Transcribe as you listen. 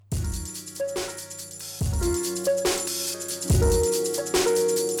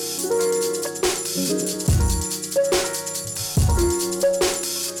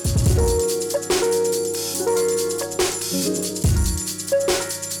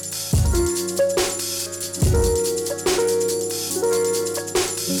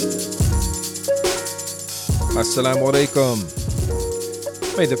Assalamu alaikum.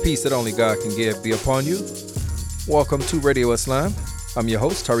 May the peace that only God can give be upon you. Welcome to Radio Islam. I'm your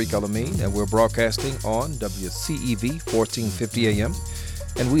host, Tariq Al-Amin, and we're broadcasting on WCEV 1450 AM,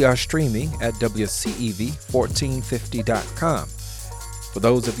 and we are streaming at WCEV1450.com. For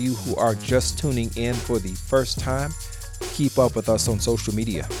those of you who are just tuning in for the first time, keep up with us on social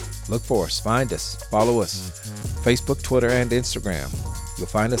media. Look for us, find us, follow us, Facebook, Twitter, and Instagram. You'll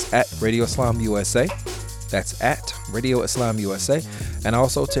find us at Radio Islam USA. That's at Radio Islam USA. And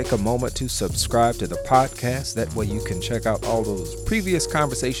also take a moment to subscribe to the podcast. That way you can check out all those previous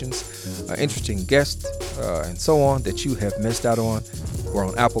conversations, interesting guests, and so on that you have missed out on. We're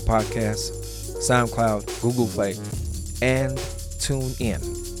on Apple Podcasts, SoundCloud, Google Play, and TuneIn,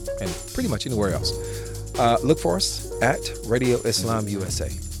 and pretty much anywhere else. Look for us at Radio Islam USA.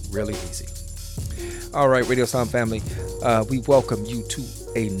 Really easy. All right, Radio Islam family, we welcome you to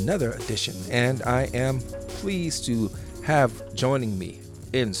another edition, and I am pleased to have joining me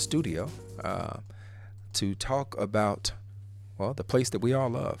in studio to talk about, well, the place that we all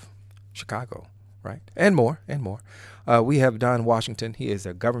love, Chicago, right? And more, and more. We have Don Washington. He is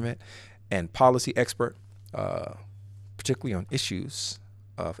a government and policy expert, particularly on issues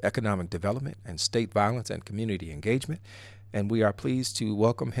of economic development and state violence and community engagement. And we are pleased to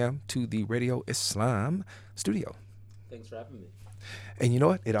welcome him to the Radio Islam studio. Thanks for having me. And you know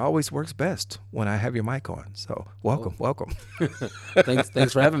what? It always works best when I have your mic on. So welcome.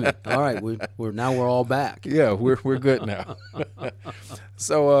 Thanks for having me. All right, we're all back. Yeah, we're good now.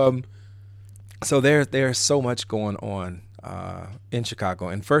 So there's so much going on in Chicago.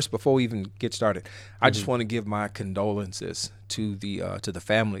 And first, before we even get started, I just want to give my condolences to the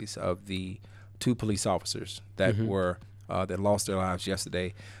families of the two police officers that were that lost their lives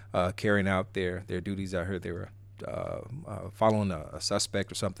yesterday, carrying out their duties. I heard they were following a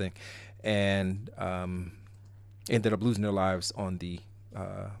suspect or something, and ended up losing their lives on the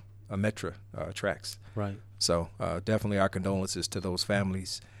Metro tracks. Right. So definitely our condolences to those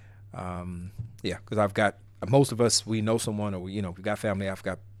families. Because I've got most of us, we know someone, or we've got family. I've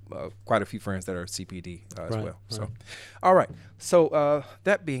got quite a few friends that are CPD as well. So, all right. So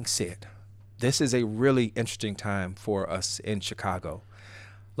that being said, this is a really interesting time for us in Chicago.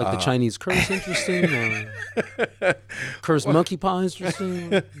 Like the Chinese curse interesting, or curse monkey pie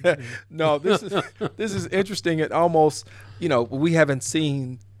interesting? No, this is interesting. It almost, we have not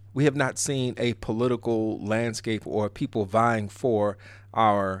seen a political landscape or people vying for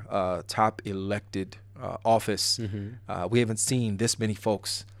our top elected office. We haven't seen this many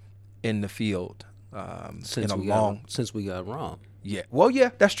folks in the field since we got Rahm. Yeah. Well,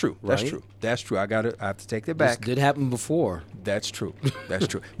 yeah, that's true. Right? That's true. I have to take that back. This did happen before. That's true.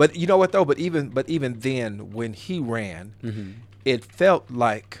 But you know what though? But even then, when he ran, it felt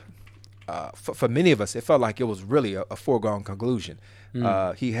like, for many of us, it felt like it was really a foregone conclusion.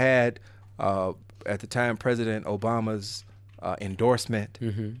 He had at the time President Obama's endorsement,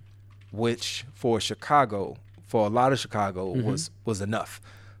 which for a lot of Chicago was enough.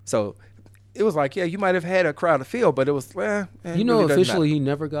 So it was like, yeah, you might have had a crowd of field, but it was, really officially he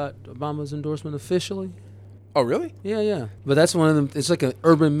never got Obama's endorsement officially. Oh, really? Yeah. But that's one of them. It's like an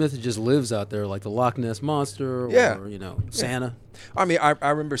urban myth that just lives out there, like the Loch Ness Monster or, Santa. I mean, I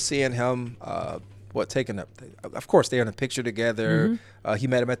remember seeing him, taking up, of course, they're in a picture together. He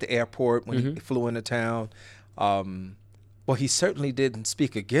met him at the airport when he flew into town. Well, he certainly didn't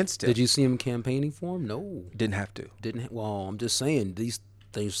speak against it. Did you see him campaigning for him? No. Didn't have to. Well, I'm just saying, these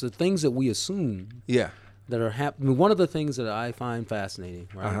things, the things that we assume that are happening. One of the things that I find fascinating,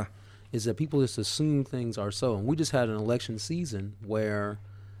 right, is that people just assume things are so. And we just had an election season where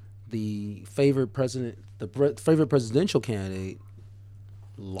the favorite presidential candidate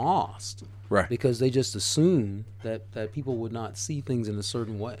lost. Right. Because they just assumed that people would not see things in a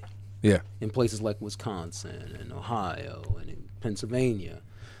certain way. Yeah. In places like Wisconsin and Ohio and in Pennsylvania.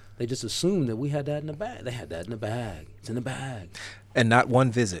 They just assumed that we had that in the bag. They had that in the bag. It's in the bag. And not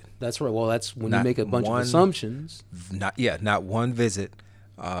one visit. That's right. Well, that's when you make a bunch of assumptions. Not one visit.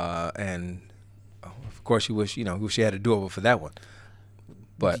 And of course you wish you had a do-over for that one.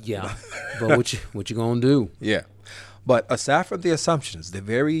 But but what you gonna do? Yeah. But aside from the assumptions, the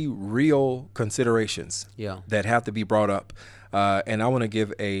very real considerations that have to be brought up, and I want to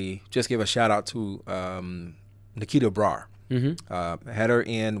give a shout out to Nikita Brar. Had her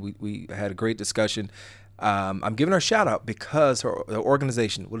in. We had a great discussion. I'm giving her a shout out because the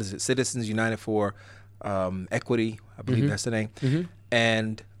organization, what is it, Citizens United for Equity, I believe that's the name,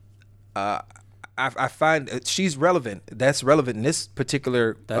 and I find she's relevant. That's relevant in this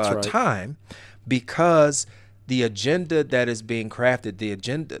particular time because the agenda that is being crafted, the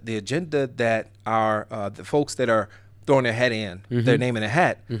agenda that are the folks that are throwing their hat in, their name in a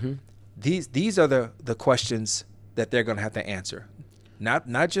hat. These are the questions that they're going to have to answer.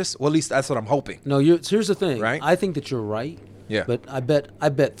 Not just, well, at least that's what I'm hoping. No, here's the thing. Right? I think that you're right. Yeah. But I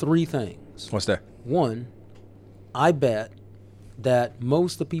bet three things. What's that? One, I bet that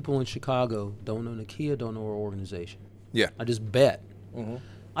most of the people in Chicago don't know Nakia, don't know her organization. Yeah. I just bet.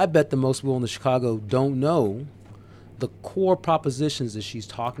 I bet that most people in Chicago don't know the core propositions that she's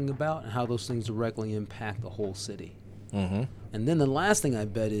talking about and how those things directly impact the whole city. And then the last thing I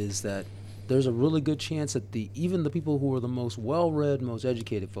bet is that there's a really good chance that even the people who are the most well-read, most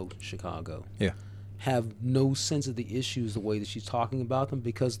educated folks in Chicago have no sense of the issues the way that she's talking about them,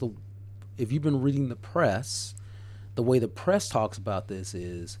 because if you've been reading the press, the way the press talks about this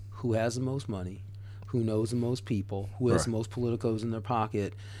is who has the most money, who knows the most people, who has the most politicos in their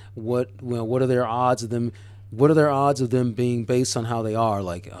pocket, what are their odds of them. What are their odds of them being based on how they are?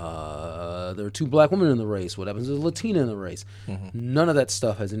 Like, there are 2 black women in the race. What happens to a Latina in the race? None of that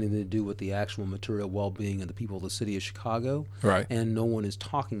stuff has anything to do with the actual material well-being of the people of the city of Chicago. Right. And no one is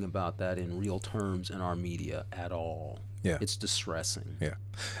talking about that in real terms in our media at all. Yeah. It's distressing. Yeah.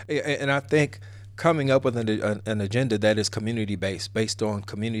 And I think coming up with an agenda that is community-based, based on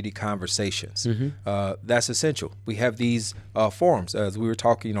community conversations, that's essential. We have these forums. As we were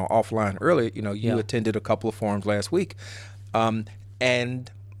talking, offline earlier, you attended a couple of forums last week.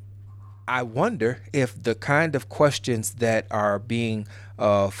 And I wonder if the kind of questions that are being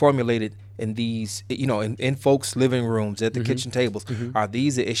formulated in these, in folks' living rooms, at the kitchen tables, are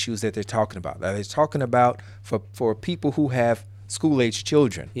these the issues that they're talking about? Are they talking about for people who have school-age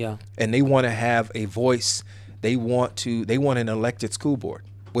children, and they want to have a voice? They want an elected school board,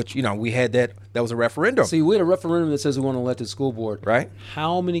 which we had that was a referendum. See, we had a referendum that says we want an elected school board. Right.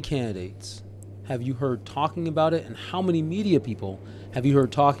 How many candidates have you heard talking about it, and how many media people have you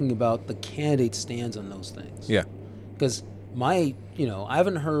heard talking about the candidate stands on those things? Yeah. Because I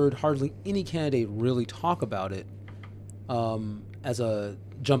haven't heard hardly any candidate really talk about it as a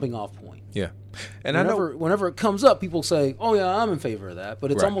jumping off point. Yeah. And whenever it comes up, people say, "Oh yeah, I'm in favor of that,"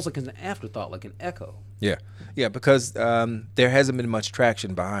 but it's almost like an afterthought, like an echo. Yeah, yeah, because there hasn't been much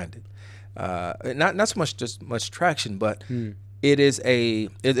traction behind it. Not so much traction, but it's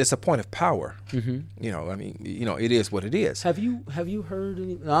a point of power. It is what it is. Have you heard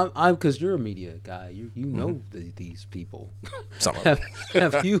any? Because you're a media guy, you know these people. Some of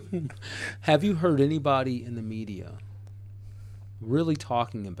them. Have you heard anybody in the media really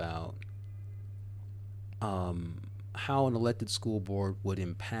talking about how an elected school board would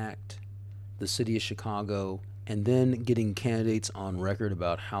impact the city of Chicago, and then getting candidates on record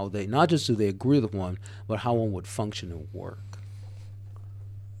about how they, not just do they agree with one, but how one would function and work?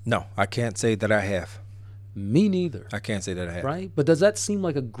 No, I can't say that I have. Me neither. I can't say that I have. Right? But does that seem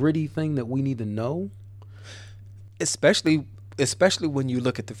like a gritty thing that we need to know? Especially when you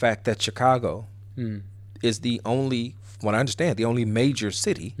look at the fact that Chicago is the only, what I understand, the only major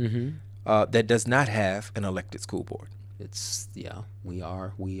city that does not have an elected school board. We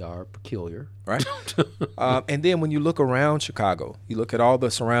are peculiar, right? And then when you look around Chicago, you look at all the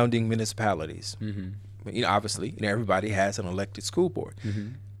surrounding municipalities. Obviously, everybody has an elected school board.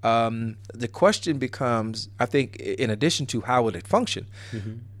 The question becomes, I think, in addition to how would it function,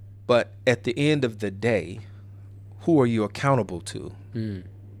 but at the end of the day, who are you accountable to?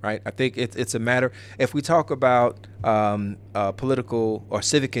 Right? I think it's a matter, if we talk about political or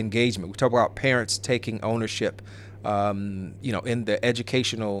civic engagement, we talk about parents taking ownership, in the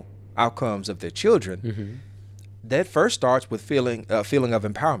educational outcomes of their children, that first starts with feeling of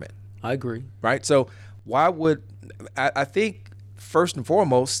empowerment. I agree. Right? So I think first and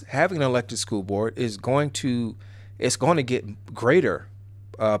foremost, having an elected school board is going to get greater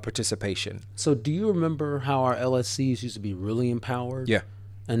participation. So do you remember how our LSCs used to be really empowered? Yeah.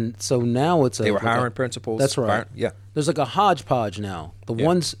 And so now they were hiring principals. That's right. Yeah. There's like a hodgepodge now. The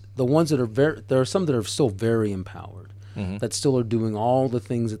ones that are there are some that are still very empowered, that still are doing all the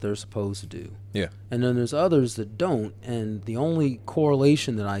things that they're supposed to do. Yeah. And then there's others that don't. And the only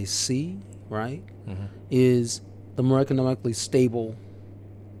correlation that I see, right, is the more economically stable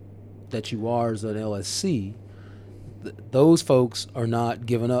that you are as an LSC, those folks are not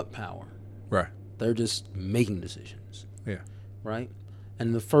giving up power. Right. They're just making decisions. Yeah. Right.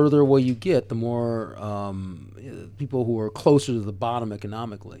 And the further away you get, the more people who are closer to the bottom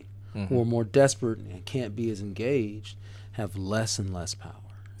economically, who are more desperate and can't be as engaged, have less and less power.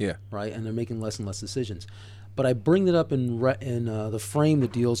 Yeah. Right? And they're making less and less decisions. But I bring it up in the frame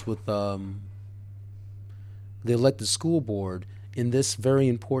that deals with the elected school board in this very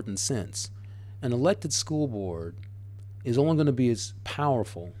important sense. an elected school board is only going to be as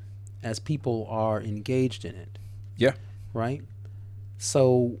powerful as people are engaged in it. Yeah. Right?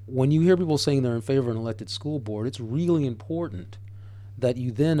 So when you hear people saying they're in favor of an elected school board, it's really important that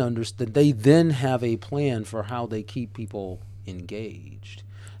you then understand, they then have a plan for how they keep people engaged,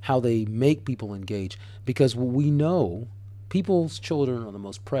 how they make people engage. Because we know people's children are the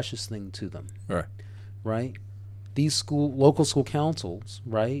most precious thing to them. Right. Right? These local school councils,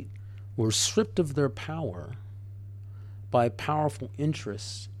 right, were stripped of their power by powerful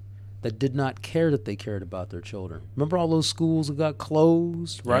interests that did not care that they cared about their children. Remember all those schools that got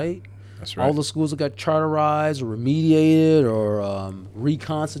closed, right? That's right. All the schools that got charterized or remediated or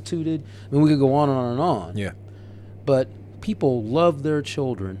reconstituted. I mean, we could go on and on and on. Yeah. But people loved their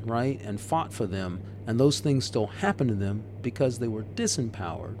children, right, and fought for them, and those things still happen to them because they were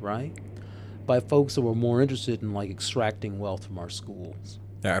disempowered, right, by folks that were more interested in, like, extracting wealth from our schools.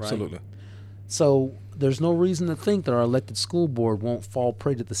 Yeah, absolutely. Right? So there's no reason to think that our elected school board won't fall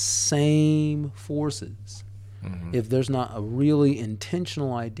prey to the same forces if there's not a really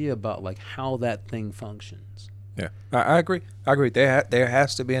intentional idea about, like, how that thing functions. Yeah, I agree. There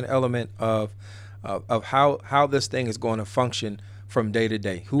has to be an element of how this thing is going to function from day to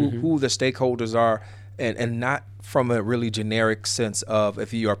day, who the stakeholders are, and not from a really generic sense of,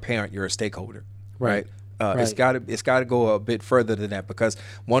 if you're a parent, you're a stakeholder, right? Right. It's got to go a bit further than that, because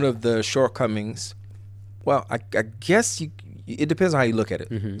one of the shortcomings, well, I guess it depends on how you look at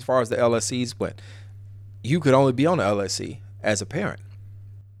it. As far as the LSCs went, you could only be on the LSC as a parent.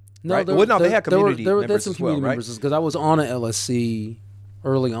 No, right? They had community members there's some as well, community right? members, because I was on a LSC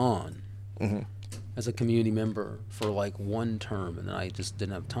early on as a community member for like one term, and then I just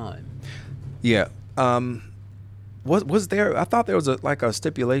didn't have time. Yeah. Was there? I thought there was a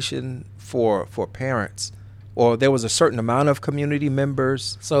stipulation for parents, or there was a certain amount of community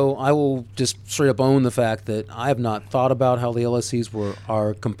members. So I will just straight up own the fact that I have not thought about how the LSCs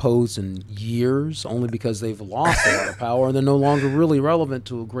are composed in years, only because they've lost a lot of power and they're no longer really relevant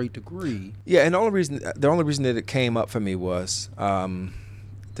to a great degree. Yeah, and the only reason that it came up for me was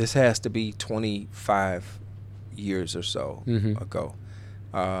this has to be 25 years or so ago.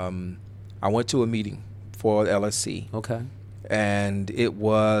 I went to a meeting for LSC. Okay. And it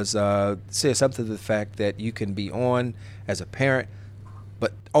was said something to the fact that you can be on as a parent,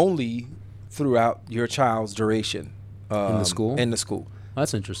 but only throughout your child's duration in the school.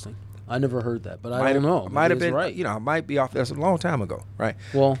 That's interesting. I never heard that, but I don't know. Might have been right. I might be off. That's a long time ago, right?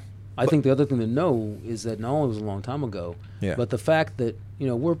 Well, I think the other thing to know is that not only was it a long time ago, but the fact that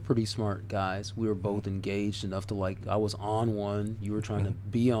we're pretty smart guys. We were both engaged enough to, like, I was on one, you were trying to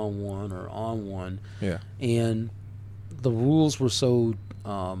be on one or on one, and the rules were so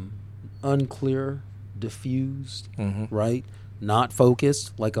unclear, diffused, right? Not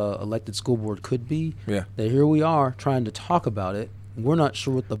focused like a elected school board could be. Yeah. That here we are trying to talk about it. We're not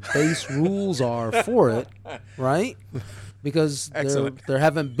sure what the base rules are for it, right? Because there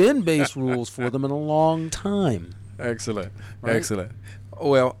haven't been base rules for them in a long time. Excellent. Right? Excellent.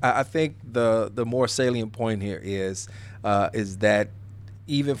 Well, I think the more salient point here is that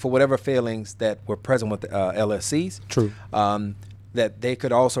even for whatever failings that were present with the LSCs, true, that they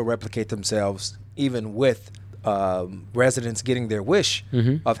could also replicate themselves even with residents getting their wish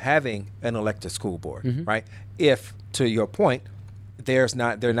of having an elected school board, right? If, to your point, they're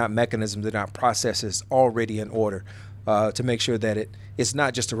not mechanisms, they're not processes already in order to make sure that it's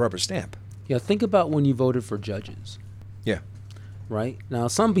not just a rubber stamp. Yeah, think about when you voted for judges. Yeah. Right? Now,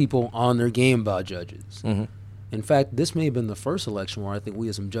 some people on their game about judges. In fact, this may have been the first election where I think we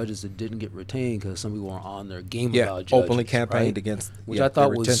had some judges that didn't get retained because some people were on their game about judges. Openly campaigned against, which I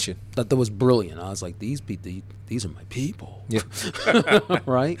thought was brilliant. I was like, these are my people. Yeah.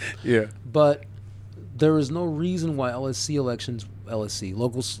 Right? Yeah. But there is no reason why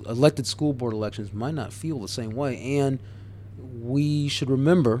local elected school board elections might not feel the same way. And we should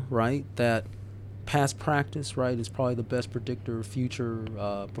remember, right, that past practice, right, is probably the best predictor of future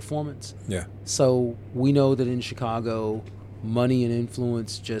performance. Yeah. So we know that in Chicago, money and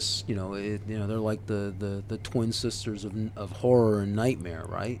influence just, they're like the twin sisters of horror and nightmare,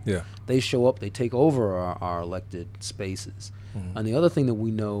 right? Yeah. They show up, they take over our elected spaces. And the other thing that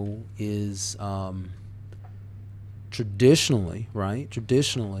we know is traditionally,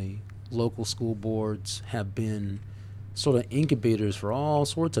 local school boards have been sort of incubators for all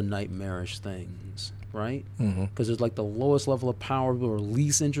sorts of nightmarish things, right? Because there's like the lowest level of power, people are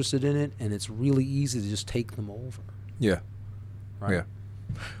least interested in it, and it's really easy to just take them over. Yeah. Right? Yeah.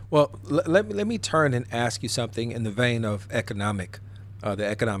 Well, let me turn and ask you something in the vein of the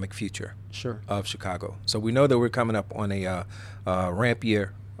economic future Sure. of Chicago. So we know that we're coming up on a ramp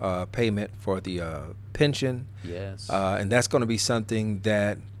year payment for the pension. Yes. And that's going to be something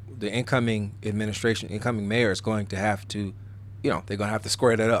that the incoming administration, incoming mayor is going to have to, they're going to have to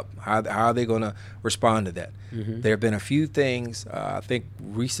square that up. How are they going to respond to that? Mm-hmm. There have been a few things, I think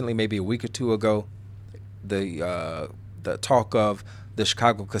recently, maybe a week or two ago, the talk of the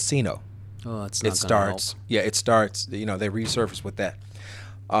Chicago casino. Oh, it's not it starts. Help. Yeah, it starts. They resurface with that.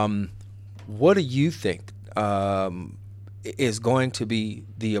 What do you think is going to be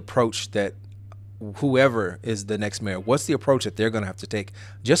the approach that whoever is the next mayor, what's the approach that they're going to have to take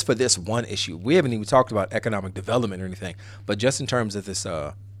just for this one issue? We haven't even talked about economic development or anything, but just in terms of this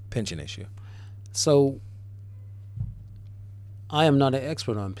pension issue. So I am not an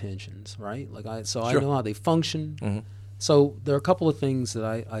expert on pensions, right? Sure. I know how they function. Mm-hmm. So there are a couple of things that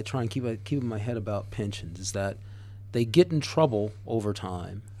I try and keep in my head about pensions is that they get in trouble over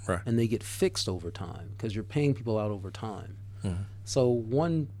time, right, and they get fixed over time because you're paying people out over time. Mm-hmm. So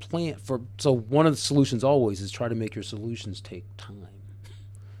one of the solutions always is try to make your solutions take time,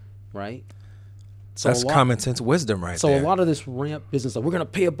 right? So that's common sense wisdom right there. So a lot of this ramp business, like we're going to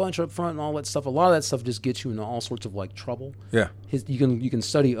pay a bunch up front and all that stuff, a lot of that stuff just gets you into all sorts of trouble. Yeah. You can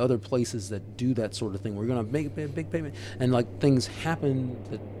study other places that do that sort of thing. We're going to make a big payment and things happen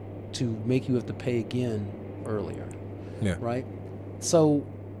to make you have to pay again earlier. Yeah. Right? So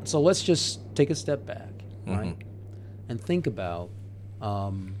let's just take a step back, mm-hmm, right? And think about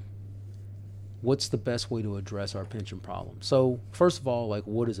what's the best way to address our pension problem. So first of all,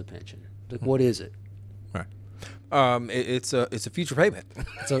 what is a pension? What is it? Right. It's a future payment.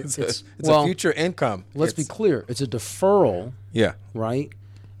 It's a future income. Let's be clear. It's a deferral. Yeah. Right.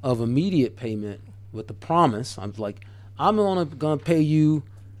 Of immediate payment with the promise. I'm only going to pay you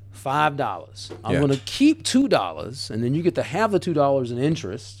 $5. I'm going to keep $2, and then you get to have the $2 in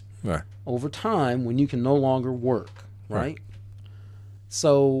interest over time when you can no longer work. Right?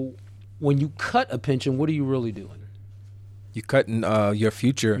 So when you cut a pension, what are you really doing? You're cutting your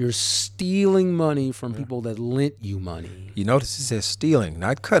future. You're stealing money from people that lent you money. You notice it says stealing,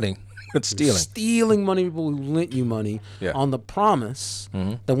 not cutting, but stealing. Stealing money from people who lent you money on the promise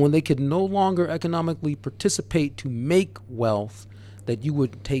that when they could no longer economically participate to make wealth, that you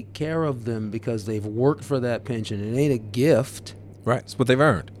would take care of them because they've worked for that pension. It ain't a gift. Right. It's what they've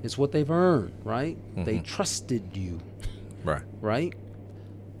earned. It's what they've earned, right? Mm-hmm. They trusted you. Right. Right?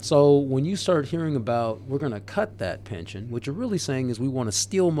 So when you start hearing about we're going to cut that pension, what you're really saying is we want to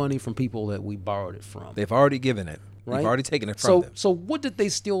steal money from people that we borrowed it from. They've already given it. Right? They've already taken it from them. So what did they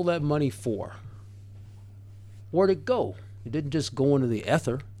steal that money for? Where'd it go? It didn't just go into the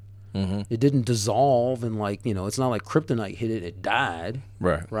ether. Mm-hmm. It didn't dissolve and it's not like kryptonite hit it, it died.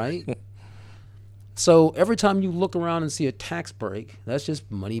 Right. Right? So every time you look around and see a tax break, that's just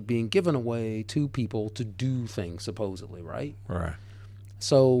money being given away to people to do things, supposedly, right? Right.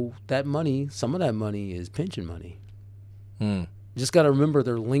 So that money, some of that money is pension money. You just got to remember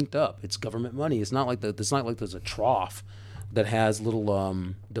they're linked up. It's government money. It's not like there's a trough that has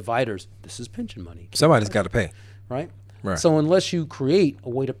little dividers. This is pension money. Somebody's got to pay. Right? Right. So unless you create a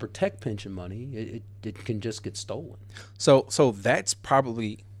way to protect pension money, it can just get stolen. So that's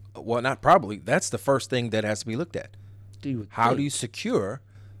probably, well, not probably, that's the first thing that has to be looked at. How do you secure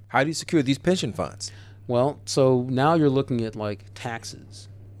these pension funds? Well, so now you're looking at taxes.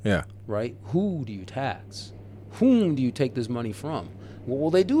 Yeah. Right? Who do you tax? Whom do you take this money from? What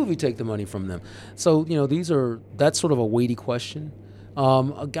will they do if you take the money from them? So, that's sort of a weighty question.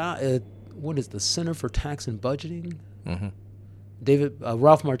 A guy, what is the Center for Tax and Budgeting? Mm-hmm.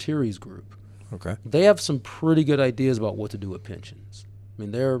 Ralph Martiri's group. Okay. They have some pretty good ideas about what to do with pensions.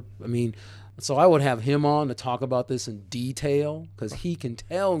 So I would have him on to talk about this in detail because he can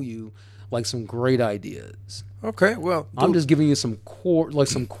tell you some great ideas. Okay, well, I'm just giving you some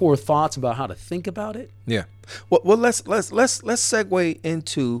core thoughts about how to think about it. Yeah. Well, let's segue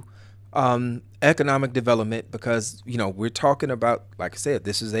into economic development because we're talking about, like I said,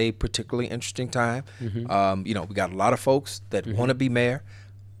 this is a particularly interesting time. Mm-hmm. We got a lot of folks that want to be mayor.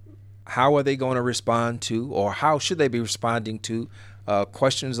 How are they going to respond to, or how should they be responding to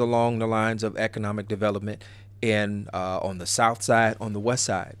questions along the lines of economic development and on the south side, on the west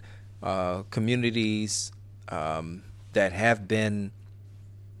side? Communities that have been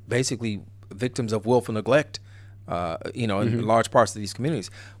basically victims of willful neglect, in large parts of these communities.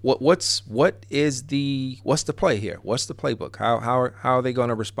 What's the play here? What's the playbook? How are they going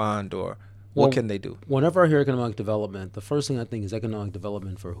to respond, or what can they do? Whenever I hear economic development, the first thing I think is economic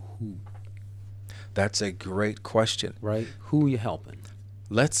development for who? That's a great question. Right? Who are you helping?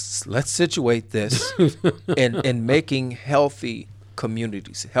 Let's situate this in making healthy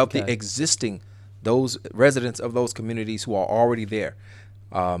communities, existing those residents of those communities who are already there.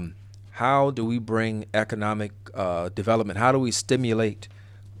 How do we bring economic development? How do we stimulate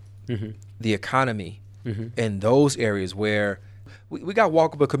the economy in those areas where we got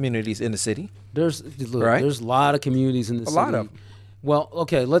walkable communities in the city? There's a lot of communities in the city. A lot of them. Well,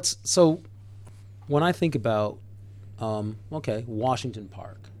 okay, so when I think about, Washington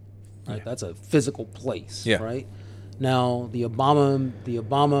Park, right? Yeah. That's a physical place, right? Now, the Obama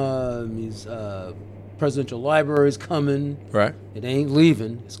presidential library is coming. Right. It ain't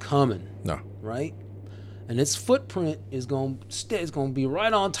leaving. It's coming. No. Right? And its footprint is going to be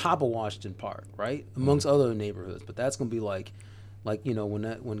right on top of Washington Park, right? Amongst other neighborhoods. But that's going to be like when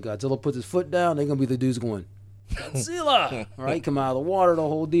Godzilla puts his foot down, they're going to be the dudes going, Godzilla, right? Come out of the water, the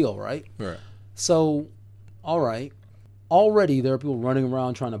whole deal, right? Right. So, all right. Already there are people running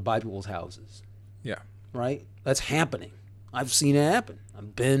around trying to buy people's houses. Yeah. Right? That's happening. I've seen it happen.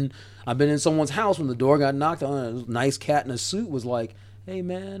 I've been in someone's house when the door got knocked on. A nice cat in a suit was like, "Hey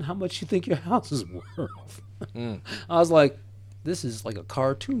man, how much you think your house is worth?" I was like, "This is like a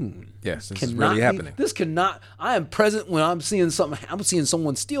cartoon. Yes, this is really happening. This cannot. I am present when I'm seeing something. I'm seeing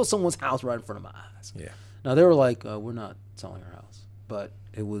someone steal someone's house right in front of my eyes." Yeah. Now they were like, "We're not selling our house," but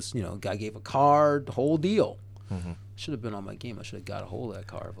it was, guy gave a card, the whole deal. Mm-hmm. Should have been on my game. I should have got a hold of that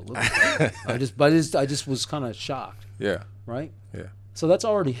card a little bit. I just was kind of shocked. Yeah. Right? Yeah. So that's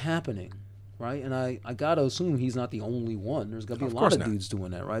already happening, right? And I got to assume he's not the only one. There's got to be a lot of dudes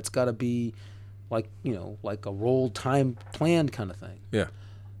doing that, right? It's got to be like a rolled time planned kind of thing. Yeah.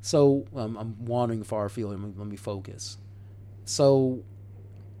 So I'm wandering far afield. Let me focus. So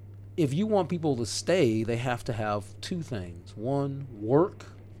if you want people to stay, they have to have two things. One, work,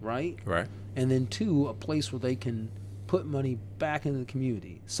 right? Right. And then two, a place where they can put money back into the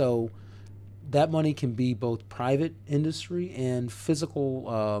community. So that money can be both private industry and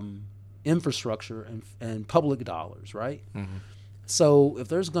physical infrastructure and public dollars, right? Mm-hmm. So if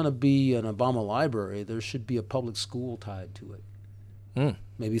there's going to be an Obama library, there should be a public school tied to it.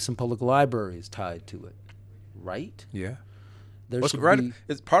 Maybe some public libraries tied to it, right? Yeah. It's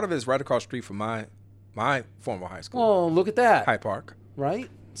part of it is right across the street from my former high school. Oh, look at that. Hyde Park. Right?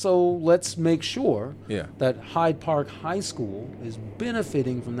 So let's make sure that Hyde Park High School is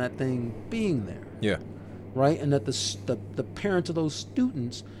benefiting from that thing being there. Yeah. Right? And that the parents of those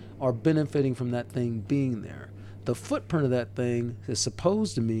students are benefiting from that thing being there. The footprint of that thing is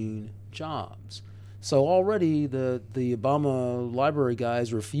supposed to mean jobs. So already the Obama library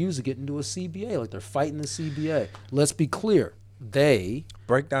guys refuse to get into a CBA, like they're fighting the CBA. Let's be clear. They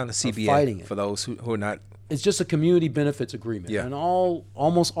break down the CBA for those who are not. It's just a community benefits agreement. Yeah. And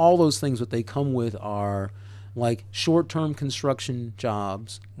almost all those things that they come with are like short-term construction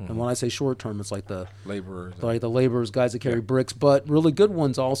jobs. Mm-hmm. And when I say short-term, it's like the laborers. Like the laborers, guys that carry bricks. But really good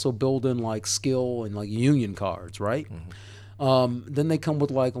ones also build in like skill and like union cards, right? Mm-hmm. Then they come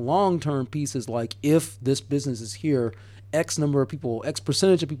with like long-term pieces like if this business is here, X number of people, X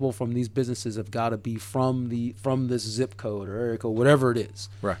percentage of people from these businesses have got to be from this zip code or area code, whatever it is.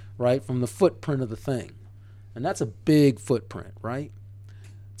 Right. Right? From the footprint of the thing. And that's a big footprint, right?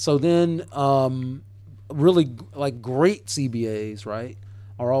 So then really like great CBAs, right,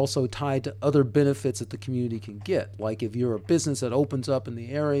 are also tied to other benefits that the community can get. Like if you're a business that opens up in the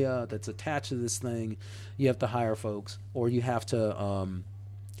area that's attached to this thing, you have to hire folks or you have to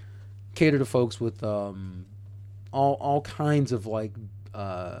cater to folks with all kinds of like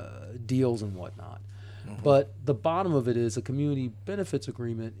deals and whatnot. Mm-hmm. But the bottom of it is a community benefits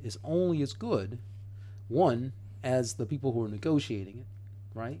agreement is only as good, one, as the people who are negotiating it,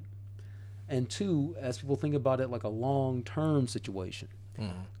 right? And two, as people think about it like a long-term situation.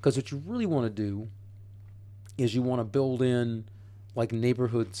 Because what you really want to do is you want to build in like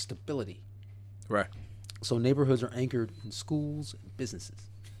neighborhood stability. Right. So neighborhoods are anchored in schools and businesses,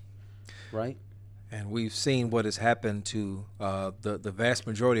 right? And we've seen what has happened to the vast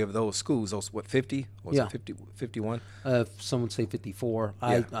majority of those schools. Those, 50? Was it 50, 51? Some would say 54.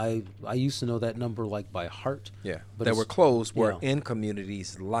 Yeah. I used to know that number like by heart. Yeah, but that were closed were in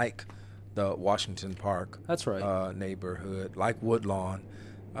communities like the Washington Park. That's right. Neighborhood, like Woodlawn.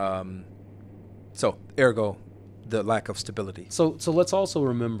 So, ergo, the lack of stability. So let's also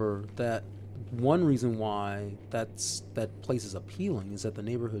remember that one reason why that place is appealing is that the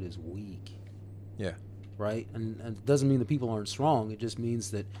neighborhood is weak. Yeah. Right? And it doesn't mean the people aren't strong. It just means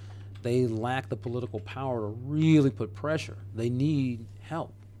that they lack the political power to really put pressure. They need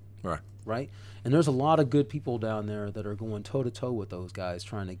help. Right. Right? And there's a lot of good people down there that are going toe-to-toe with those guys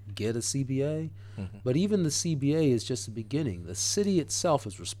trying to get a CBA. Mm-hmm. But even the CBA is just the beginning. The city itself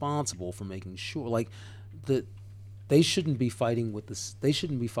is responsible for making sure, like, that they shouldn't be fighting with the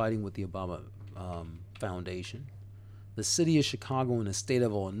Obama Foundation. the city of Chicago and the state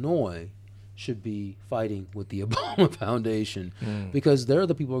of Illinois should be fighting with the Obama Foundation because they're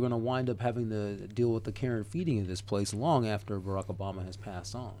the people who are going to wind up having to deal with the care and feeding of this place long after Barack Obama has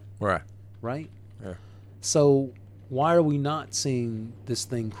passed on. Right. Right? Yeah. So why are we not seeing this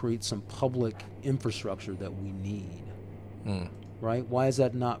thing create some public infrastructure that we need? Right? Why is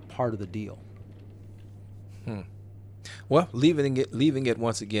that not part of the deal? Well, leaving it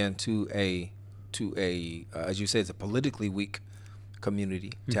once again to a as you say, it's a politically weak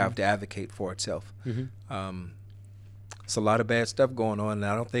community to have to advocate for itself. It's a lot of bad stuff going on, and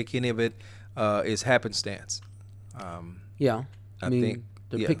I don't think any of it is happenstance. Yeah, I mean,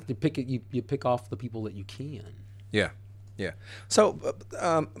 think you pick off the people that you can. Yeah. So,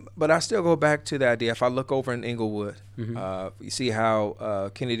 but I still go back to the idea. If I look over in Inglewood, you see how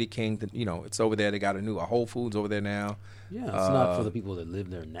Kennedy King, it's over there. They got a Whole Foods over there now. Yeah, it's not for the people that live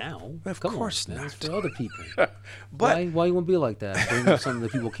there now. Of course not. It's for other people. But why you want to be like that? Bring up something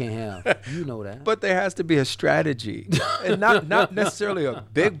that people can't have. You know that. But there has to be a strategy, and not necessarily a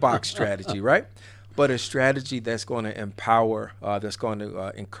big box strategy, right? But a strategy that's going to empower, that's going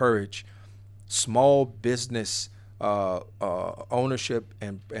to encourage small business ownership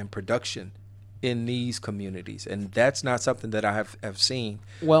and production in these communities, and that's not something that I have seen.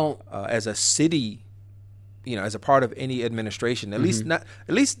 Well, as a city, as a part of any administration, at least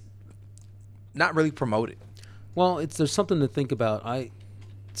not really promoted. Well, there's something to think about.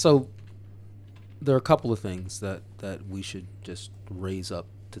 So there are a couple of things that we should just raise up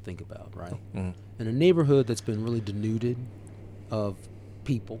to think about, right? In a neighborhood that's been really denuded of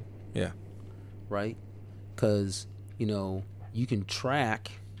people, right? Because you can track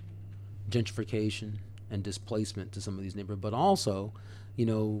gentrification and displacement to some of these neighborhoods, but also,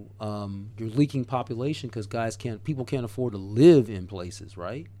 you're leaking population because people can't afford to live in places,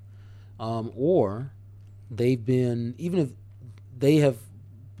 right? Or they've been, even if they have,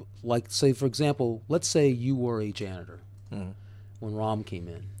 like, say, for example, let's say you were a janitor when Rahm came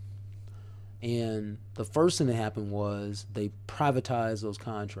in. And the first thing that happened was they privatized those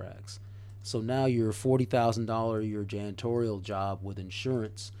contracts. So now your $40,000 a year janitorial job with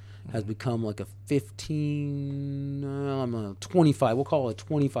insurance has become like a $25. We'll call it a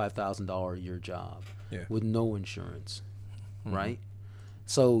 $25,000 a year job with no insurance, right?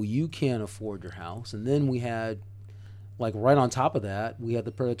 So you can't afford your house. And then we had, like, right on top of that, we had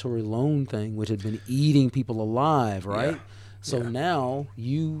the predatory loan thing, which had been eating people alive, right? So now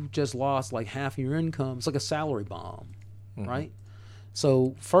you just lost like half your income. It's like a salary bomb, right?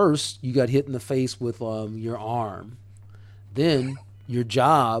 So first you got hit in the face with your arm. Then your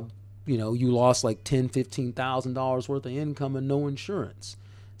job, you lost like $10,000, $15,000 worth of income and no insurance.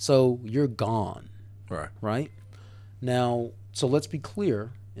 So you're gone. Right? Now, so let's be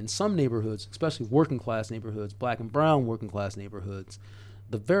clear. In some neighborhoods, especially working class neighborhoods, black and brown working class neighborhoods,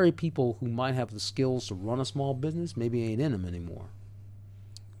 the very people who might have the skills to run a small business maybe ain't in them anymore.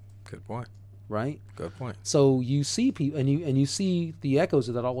 Good point. Right? Good point. So you see people, and you see the echoes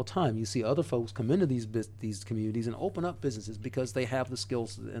of that all the time. You see other folks come into these communities and open up businesses because they have the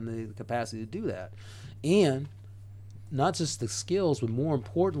skills and the capacity to do that, and not just the skills, but more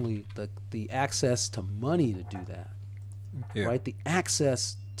importantly, the access to money to do that. Right? The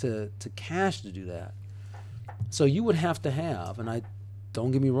access to cash to do that. So you would have to have, and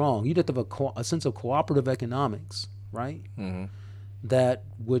don't get me wrong, you'd have to have a sense of cooperative economics, right? That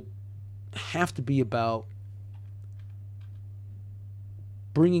would have to be about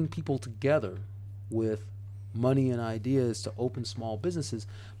bringing people together with money and ideas to open small businesses.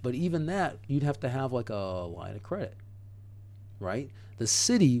 But even that, you'd have to have like a line of credit, right? The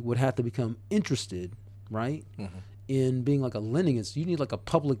city would have to become interested, right, in being like a lending institution. You need like a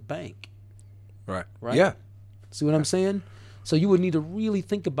public bank. Right. Yeah. See what I'm saying? So you would need to really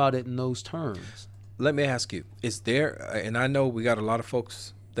think about it in those terms. Let me ask you, is there, and I know we got a lot of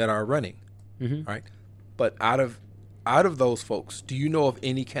folks that are running, right? But out of those folks, do you know of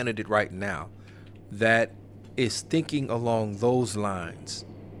any candidate right now that is thinking along those lines?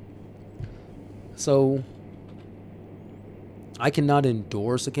 So I cannot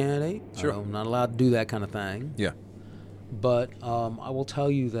endorse a candidate. Sure. I'm not allowed to do that kind of thing. Yeah. But I will tell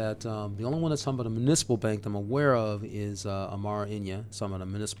you that the only one that's talking about a municipal bank that I'm aware of is Amara Inya, so I'm at a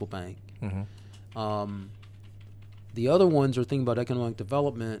municipal bank. The other ones are thinking about economic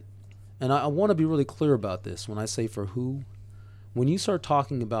development, and I want to be really clear about this when I say for who. When you start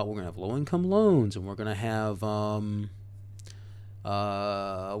talking about we're going to have low-income loans and we're going to have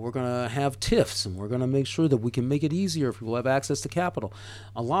TIFs and we're going to make sure that we can make it easier for people to have access to capital,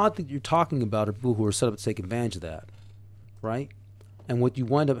 a lot that you're talking about are people who are set up to take advantage of that. Right? And what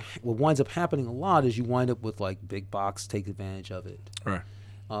winds up happening a lot is you wind up with like big box take advantage of it. Right.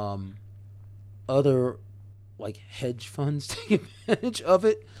 Other like hedge funds take advantage of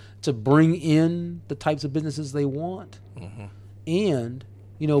it to bring in the types of businesses they want. Mm-hmm. And,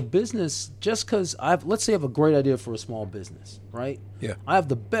 business, just because let's say I have a great idea for a small business, right? Yeah. I have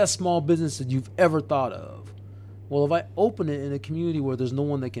the best small business that you've ever thought of. Well, if I open it in a community where there's no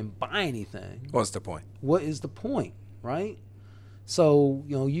one that can buy anything. What's the point? What is the point, right? So,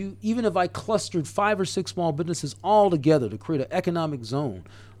 even if I clustered 5 or 6 small businesses all together to create an economic zone,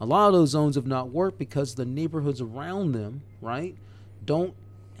 a lot of those zones have not worked because the neighborhoods around them, right, don't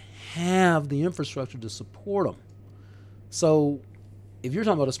have the infrastructure to support them. So if you're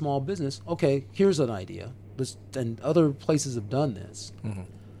talking about a small business, okay, here's an idea. And other places have done this. Mm-hmm.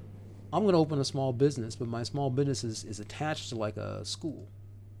 I'm going to open a small business, but my small business is attached to like a school,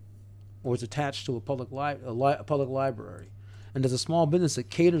 or it's attached to a public library. And there's a small business that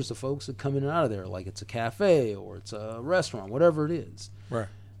caters to folks that come in and out of there, like it's a cafe or it's a restaurant, whatever it is. Right.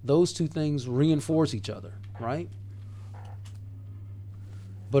 Those two things reinforce each other, right?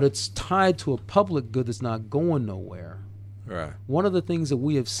 But it's tied to a public good that's not going nowhere. Right. One of the things that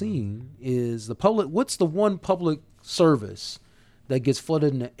we have seen is what's the one public service that gets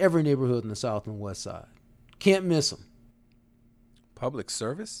flooded into every neighborhood in the South and West Side? Can't miss them. Public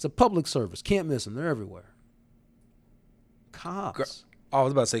service? It's a public service. Can't miss them. They're everywhere. Cops. I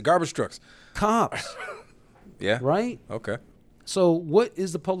was about to say garbage trucks. Cops. Yeah. Right? Okay. So what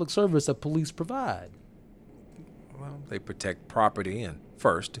is the public service that police provide? Well, they protect property and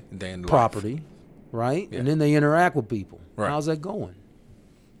then property, life. Right? Yeah. And then they interact with people. Right. How's that going?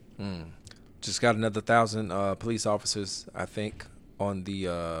 Just got another 1,000 police officers, I think, on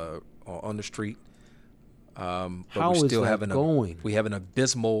the street. But How is that going? We have an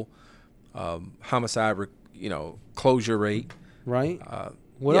abysmal homicide, closure rate. Right.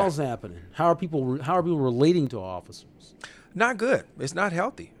 What else happening? How are people relating to officers? Not good. It's not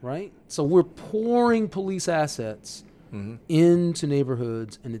healthy. Right. So we're pouring police assets into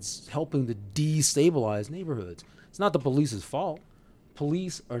neighborhoods, and it's helping to destabilize neighborhoods. It's not the police's fault.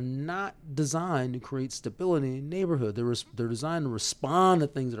 Police are not designed to create stability in neighborhood. They're designed to respond to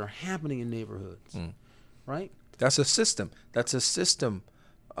things that are happening in neighborhoods. Right. That's a system. That's a system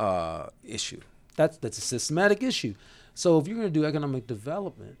issue. That's a systematic issue. So if you're going to do economic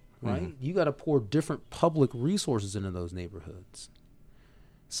development, right, you got to pour different public resources into those neighborhoods.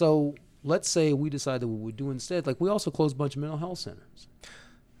 So let's say we decide that what we do instead, like we also closed a bunch of mental health centers,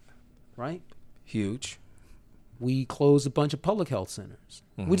 right? Huge. We closed a bunch of public health centers.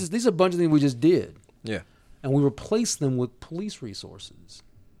 These are a bunch of things we just did. Yeah. And we replaced them with police resources.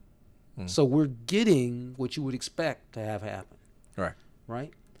 So we're getting what you would expect to have happen. Right.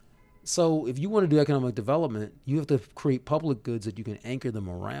 Right? So if you want to do economic development, you have to create public goods that you can anchor them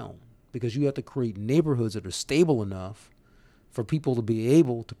around, because you have to create neighborhoods that are stable enough for people to be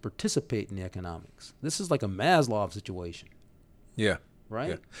able to participate in the economics. This is like a Maslow situation. Yeah. Right?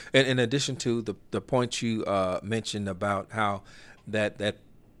 Yeah. And in addition to the point you mentioned about how that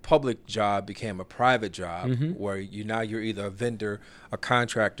public job became a private job, where you're either a vendor, a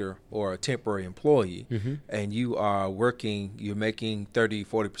contractor, or a temporary employee, and you're making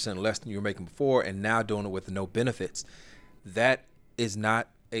 30-40% less than you were making before, and now doing it with no benefits. That's not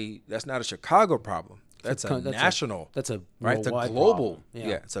a Chicago problem. That's a national. That's a right. It's a global.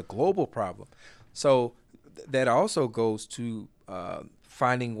 Yeah, it's a global problem. So that also goes to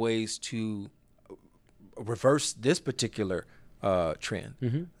finding ways to reverse this particular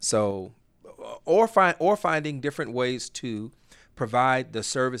trend. So, or finding different ways to provide the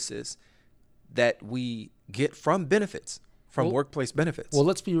services that we get from benefits, from workplace benefits. Well,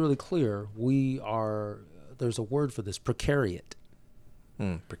 let's be really clear. There's a word for this: precariat.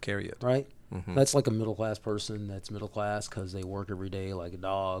 Precariat. Right. That's like a middle class person that's middle class because they work every day like a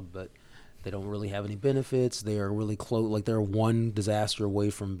dog, but they don't really have any benefits. They are really close, like they're one disaster away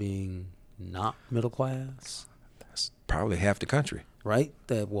from being not middle class. That's probably half the country. Right?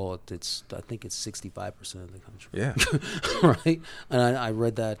 I think it's 65% of the country. Yeah. Right? And I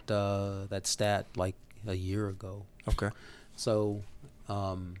read that stat like a year ago. Okay. So,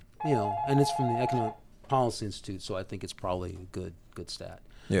 and it's from the Economic Policy Institute, so I think it's probably a good stat.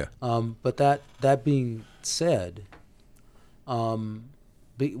 Yeah. But that being said, when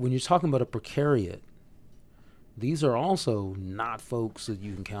you're talking about a precariat, these are also not folks that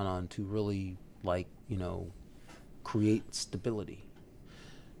you can count on to really create stability.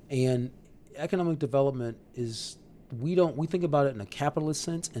 And economic development is, we think about it in a capitalist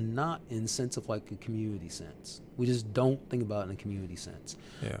sense and not in sense of like a community sense. We just don't think about it in a community sense.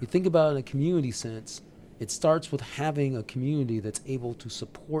 Yeah. We think about it in a community sense, It starts with having a community that's able to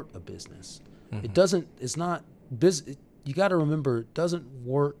support a business. Mm-hmm. It's not you got to remember, it doesn't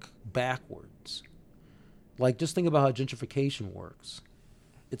work backwards. Like, just think about how gentrification works.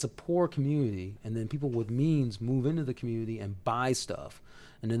 It's a poor community, and then people with means move into the community and buy stuff,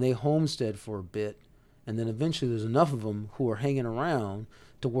 and then they homestead for a bit, and then eventually there's enough of them who are hanging around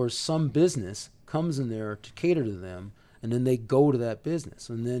to where some business comes in there to cater to them, and then they go to that business.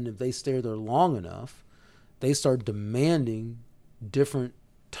 And then if they stay there long enough, they start demanding different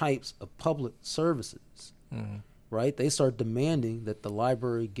types of public services, right? They start demanding that the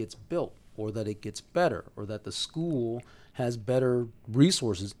library gets built, or that it gets better, or that the school has better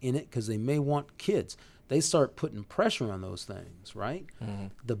resources in it because they may want kids. They start putting pressure on those things, right? Mm-hmm.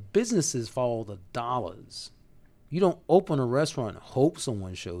 The businesses follow the dollars. You don't open a restaurant and hope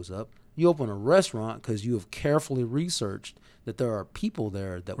someone shows up. You open a restaurant because you have carefully researched that there are people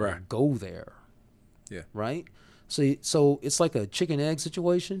there that will go there. Yeah. Right? So it's like a chicken egg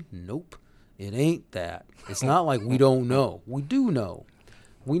situation? Nope. It ain't that. It's not like we don't know. We do know.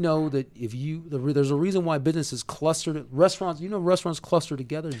 We know that there's a reason why businesses cluster, restaurants cluster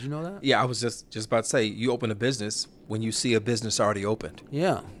together. Did you know that? Yeah, I was just about to say, you open a business when you see a business already opened.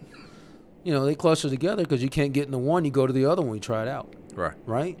 Yeah. They cluster together because you can't get into one, you go to the other one, you try it out. Right.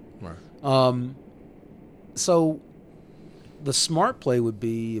 Right? So the smart play would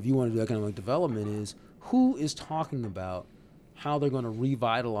be, if you want to do economic development, is who is talking about how they're going to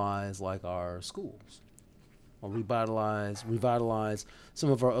revitalize like our schools, or revitalize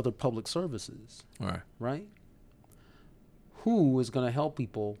some of our other public services. Right? Who is going to help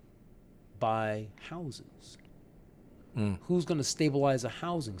people buy houses? Who's going to stabilize a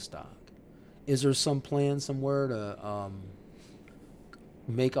housing stock? Is there some plan somewhere to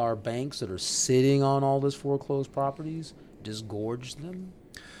make our banks that are sitting on all this foreclosed properties disgorge them?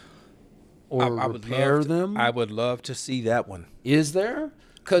 Or repair them? I would love to see that one. Is there?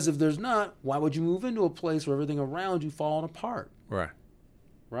 Because if there's not, why would you move into a place where everything around you falling apart?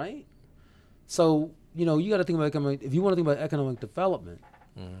 Right? So, you got to think about if you want to think about economic development,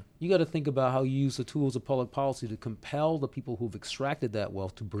 you got to think about how you use the tools of public policy to compel the people who've extracted that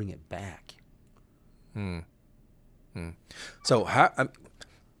wealth to bring it back. So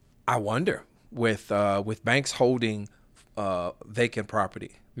I wonder, with banks holding vacant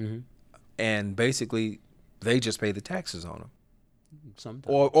property, and basically they just pay the taxes on them. Sometimes.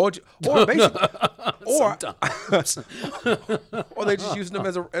 Or basically, or they just using them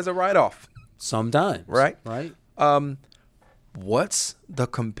as a write-off. Sometimes. Right. What's the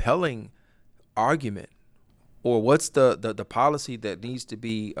compelling argument, or what's the policy that needs to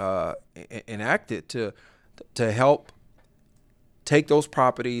be enacted to help take those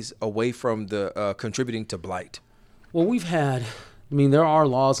properties away from the contributing to blight? Well, there are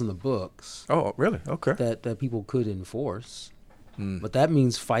laws in the books. Oh, really? Okay. That people could enforce. But that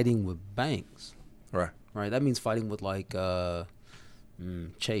means fighting with banks. Right. That means fighting with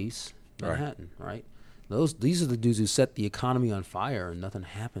Chase, Manhattan, right? These are the dudes who set the economy on fire and nothing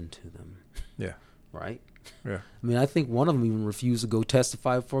happened to them. Yeah. Right? Yeah. I think one of them even refused to go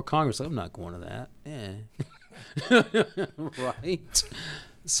testify before Congress. I'm not going to that. Right?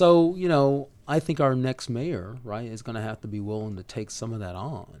 So, I think our next mayor, is going to have to be willing to take some of that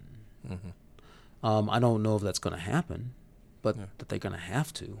on. I don't know if that's going to happen, but that they're going to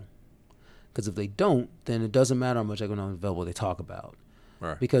have to. Because if they don't, then it doesn't matter how much economic development they talk about.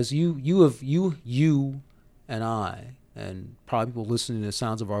 Right. Because you and I, and probably people listening to the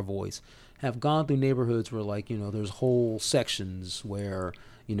sounds of our voice, have gone through neighborhoods where there's whole sections where,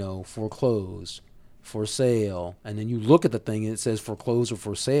 foreclosed, for sale, and then you look at the thing and it says foreclosed or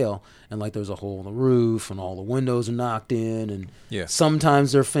for sale, and there's a hole in the roof and all the windows are knocked in, and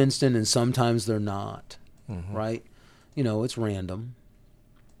sometimes they're fenced in and sometimes they're not. Right? It's random.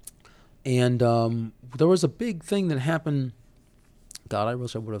 And there was a big thing that happened. God, I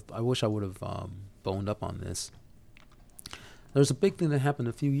wish I would have boned up on this. There was a big thing that happened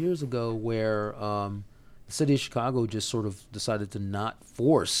a few years ago where the city of Chicago just sort of decided to not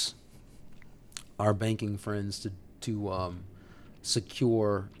force our banking friends to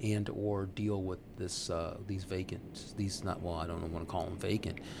secure and or deal with these vacant, I don't want to call them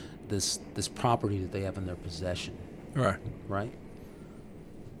vacant, this property that they have in their possession. Right.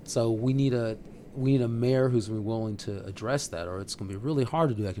 So we need a mayor who's going to be willing to address that, or it's going to be really hard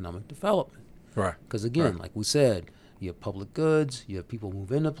to do economic development. Right. Because again, like we said, you have public goods, you have people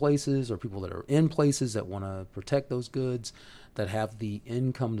move into places, or people that are in places that want to protect those goods, that have the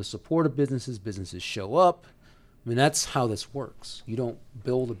income to support a businesses show up. That's how this works. You don't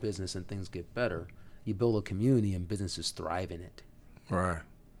build a business and things get better. You build a community and businesses thrive in it. Right.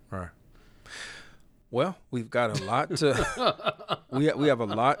 Well, we've got a lot to we have a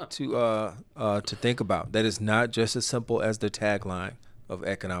lot to think about. That is not just as simple as the tagline of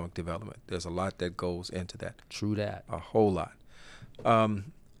economic development. There's a lot that goes into that. True that. A whole lot.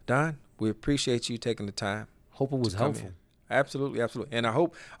 Don, we appreciate you taking the time. Hope it was helpful. Absolutely, absolutely. And I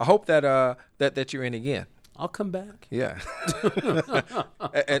hope that that you're in again. I'll come back. Yeah.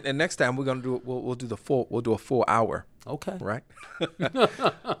 and next time we're gonna do we'll do a full hour. Okay. Right.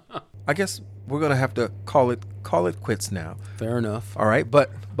 I guess we're gonna have to call it quits now. Fair enough. All right,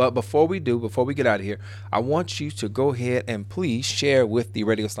 but before we get out of here, I want you to go ahead and please share with the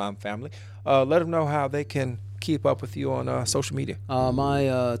Radio Islam family. Let them know how they can keep up with you on social media.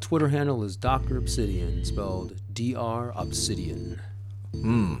 My Twitter handle is Dr. Obsidian, spelled Dr. Obsidian.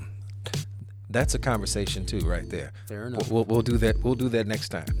 That's a conversation too, right there. Fair enough. We'll do that. We'll do that next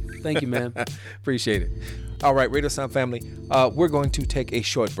time. Thank you, man. Appreciate it. All right, Radio Islam family. We're going to take a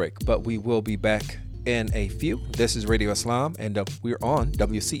short break, but we will be back in a few. This is Radio Islam, and we're on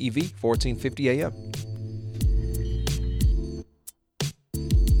WCEV 1450 AM.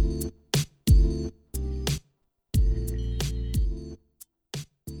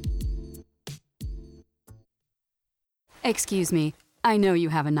 Excuse me. I know you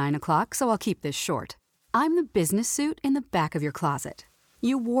have a 9 o'clock, so I'll keep this short. I'm the business suit in the back of your closet.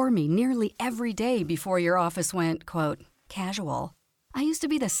 You wore me nearly every day before your office went, quote, casual. I used to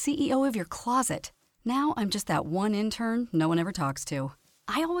be the CEO of your closet. Now I'm just that one intern no one ever talks to.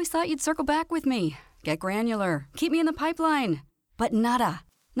 I always thought you'd circle back with me, get granular, keep me in the pipeline. But nada.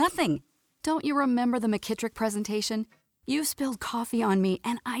 Nothing. Don't you remember the McKittrick presentation? You spilled coffee on me,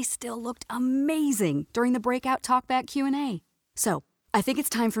 and I still looked amazing during the breakout talkback Q&A. So, I think it's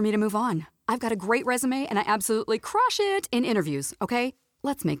time for me to move on. I've got a great resume, and I absolutely crush it in interviews, okay?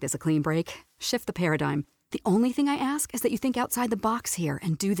 Let's make this a clean break. Shift the paradigm. The only thing I ask is that you think outside the box here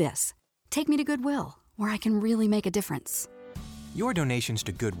and do this. Take me to Goodwill, where I can really make a difference. Your donations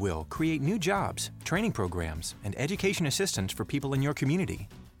to Goodwill create new jobs, training programs, and education assistance for people in your community.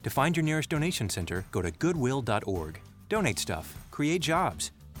 To find your nearest donation center, go to goodwill.org. Donate stuff. Create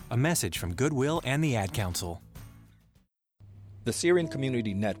jobs. A message from Goodwill and the Ad Council. The Syrian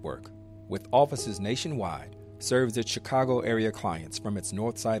Community Network, with offices nationwide, serves its Chicago area clients from its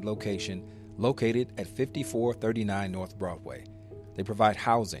Northside location, located at 5439 North Broadway. They provide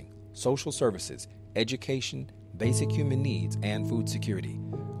housing, social services, education, basic human needs, and food security.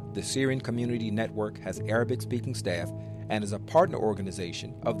 The Syrian Community Network has Arabic-speaking staff and is a partner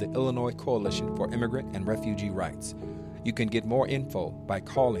organization of the Illinois Coalition for Immigrant and Refugee Rights. You can get more info by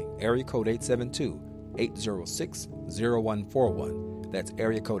calling area code 872-806-0141. That's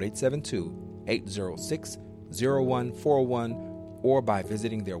area code 872-806-0141, or by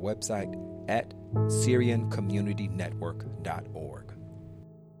visiting their website at SyrianCommunityNetwork.org.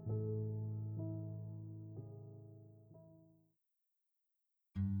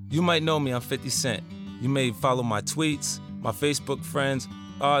 You might know me, I'm 50 Cent. You may follow my tweets, my Facebook friends.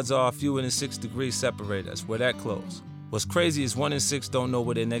 Odds are fewer than 6 degrees separate us. We're that close. What's crazy is 1 in 6 don't know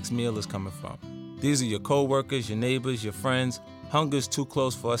where their next meal is coming from. These are your co-workers, your neighbors, your friends. Hunger's too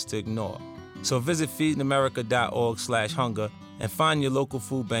close for us to ignore. So visit feedingamerica.org/hunger and find your local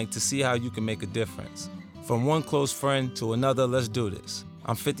food bank to see how you can make a difference. From one close friend to another, let's do this.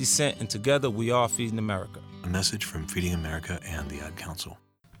 I'm 50 Cent, and together we are Feeding America. A message from Feeding America and the Ad Council.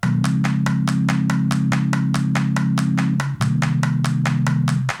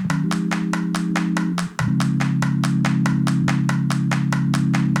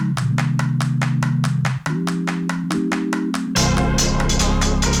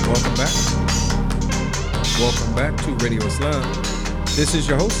 Welcome back to Radio Islam. This is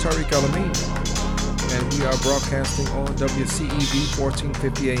your host, Tariq Al-Amin, and we are broadcasting on WCEV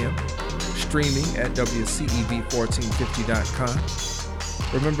 1450 AM, streaming at WCEV1450.com.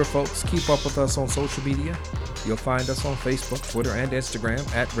 Remember, folks, keep up with us on social media. You'll find us on Facebook, Twitter, and Instagram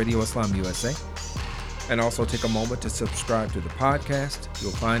at Radio Islam USA. And also take a moment to subscribe to the podcast.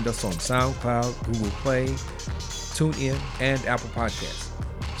 You'll find us on SoundCloud, Google Play, TuneIn, and Apple Podcasts.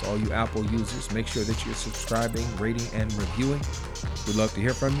 So all you Apple users, make sure that you're subscribing, rating, and reviewing. We'd love to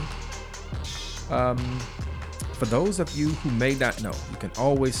hear from you. For those of you who may not know, you can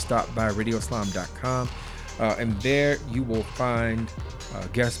always stop by radioislam.com, and there you will find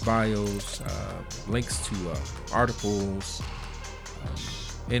guest bios, links to articles,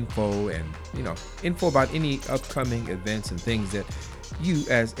 info, and info about any upcoming events and things that you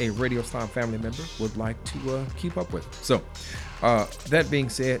as a Radio Islam family member would like to keep up with. So that being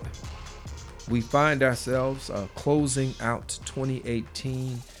said, we find ourselves closing out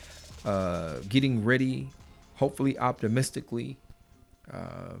 2018, getting ready, hopefully optimistically,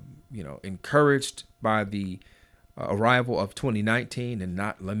 encouraged by the arrival of 2019 and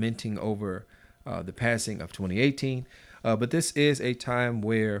not lamenting over the passing of 2018. But this is a time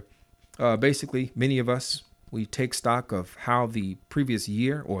where basically many of us, we take stock of how the previous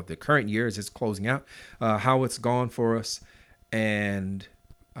year or the current year as it's closing out, how it's gone for us. And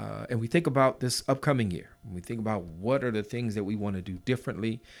we think about this upcoming year. We think about what are the things that we want to do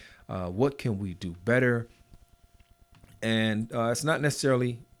differently. What can we do better? And it's not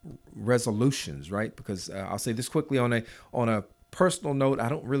necessarily resolutions, right? Because I'll say this quickly on a personal note, I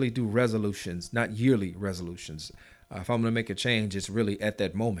don't really do resolutions, not yearly resolutions. If I'm going to make a change, it's really at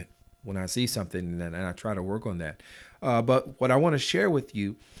that moment when I see something and I try to work on that. But what I want to share with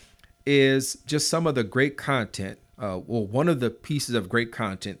you is just some of the great content. One of the pieces of great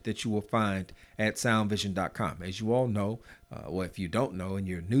content that you will find at soundvision.com. As you all know, if you don't know and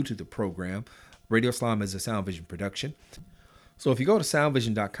you're new to the program, Radio Islam is a Sound Vision production. So if you go to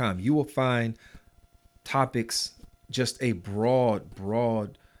soundvision.com, you will find topics, just a broad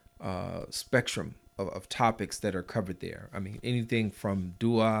spectrum of topics that are covered there. I mean, anything from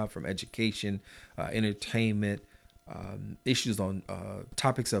dua, from education, entertainment, issues on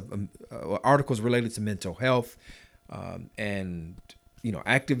topics of articles related to mental health, and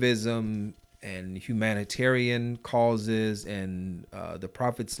activism and humanitarian causes and the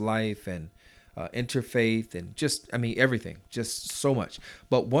Prophet's life and interfaith and everything, just so much.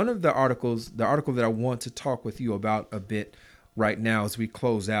 But one of the article that I want to talk with you about a bit right now as we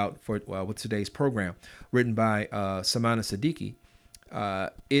close out with today's program, written by Samana Siddiqui,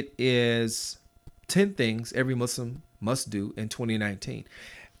 it is 10 things every Muslim must do in 2019.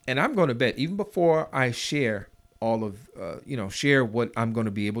 And I'm going to bet, even before I share all of, share what I'm going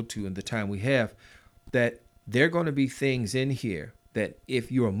to be able to in the time we have, that there are going to be things in here that if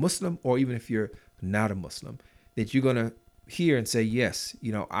you're a Muslim or even if you're not a Muslim, that you're going to hear and say, yes,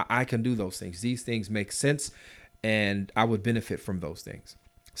 I can do those things. These things make sense and I would benefit from those things.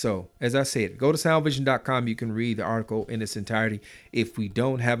 So as I said, go to soundvision.com. You can read the article in its entirety. If we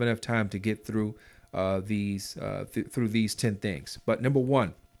don't have enough time to get through these 10 things. But number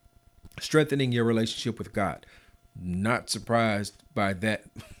one, strengthening your relationship with God. Not surprised by that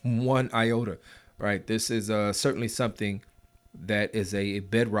one iota, right? This is certainly something that is a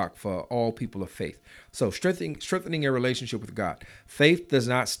bedrock for all people of faith. So strengthening your relationship with God. Faith does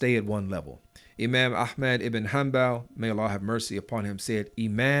not stay at one level. Imam Ahmad ibn Hanbal, may Allah have mercy upon him, said,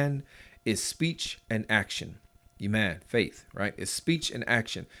 Iman is speech and action. Iman, faith, right? Is speech and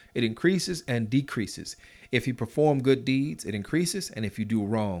action. It increases and decreases. If you perform good deeds, it increases. And if you do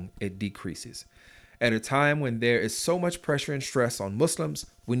wrong, it decreases. At a time when there is so much pressure and stress on Muslims,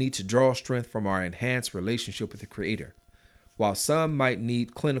 we need to draw strength from our enhanced relationship with the Creator. While some might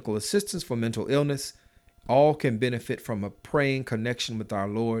need clinical assistance for mental illness, all can benefit from a praying connection with our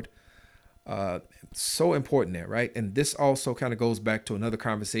Lord. So important there, right? And this also kind of goes back to another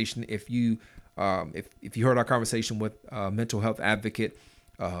conversation. If you heard our conversation with mental health advocate,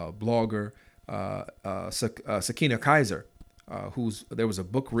 blogger, Sakina Kaiser, there was a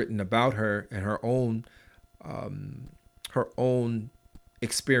book written about her and her own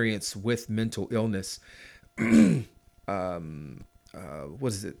experience with mental illness. What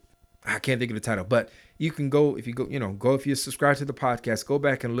is it? I can't think of the title, but you can go, if you subscribe to the podcast, go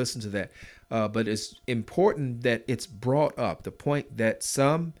back and listen to that. But it's important that it's brought up, the point that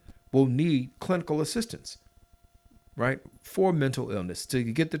some will need clinical assistance, right? For mental illness, to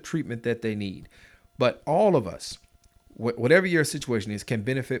get the treatment that they need. But all of us, whatever your situation is, can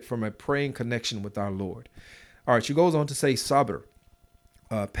benefit from a praying connection with our Lord. All right, she goes on to say sabr,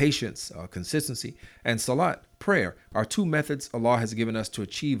 patience, consistency, and salat, prayer, are two methods Allah has given us to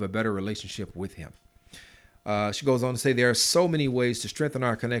achieve a better relationship with Him. She goes on to say there are so many ways to strengthen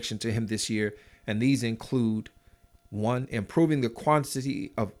our connection to Him this year, and these include: 1, improving the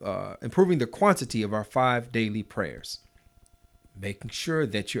quantity of our 5 daily prayers, making sure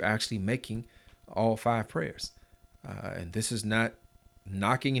that you're actually making all 5 prayers. And this is not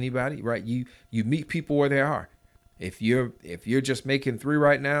knocking anybody, right? You meet people where they are. If you're just making 3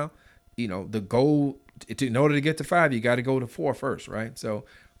 right now, the goal, in order to get to 5, you got to go to 4 first, right? So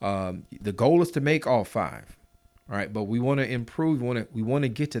the goal is to make all 5, all right? But we want to improve. We want to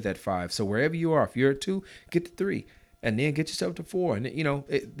get to that 5. So wherever you are, if you're at 2, get to 3, and then get yourself to 4. And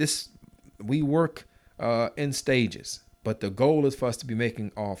we work in stages, but the goal is for us to be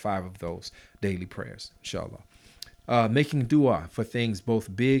making all 5 of those daily prayers, inshallah. Making dua for things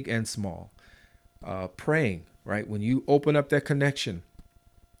both big and small. Praying, right? When you open up that connection,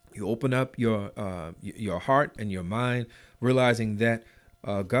 you open up your heart and your mind, realizing that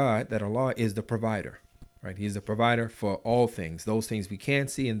that Allah is the provider. right? He's a provider for all things, those things we can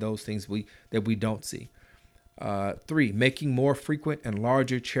see and those things that we don't see. 3, making more frequent and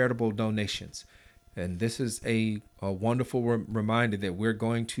larger charitable donations. And this is a wonderful reminder that we're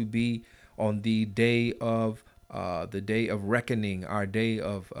going to be on the day of reckoning, our day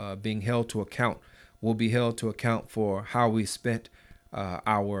of being held to account. We'll be held to account for how we spent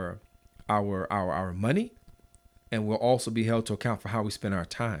our money, and we'll also be held to account for how we spend our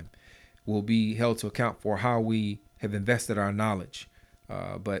time. We'll be held to account for how we have invested our knowledge.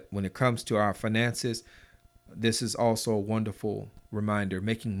 But when it comes to our finances, this is also a wonderful reminder,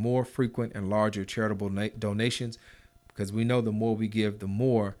 making more frequent and larger charitable donations, because we know the more we give, the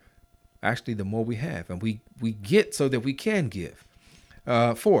more we have, and we get so that we can give.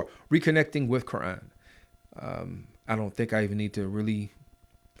 4, reconnecting with Quran. I don't think I even need to really,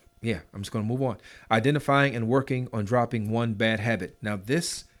 I'm just going to move on. Identifying and working on dropping one bad habit. Now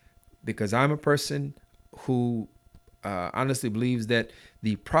this, because I'm a person who honestly believes that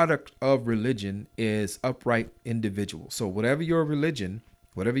the product of religion is upright individuals. So whatever your religion,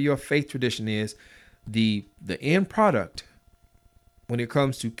 whatever your faith tradition is, the end product when it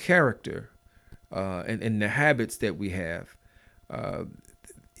comes to character and the habits that we have,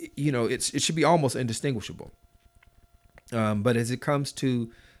 it should be almost indistinguishable. But as it comes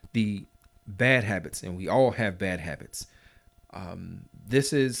to the bad habits, and we all have bad habits,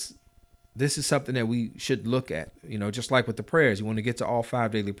 this is something that we should look at. Just like with the prayers, you want to get to all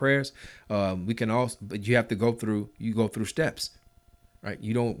 5 daily prayers. But you have to go through steps, right?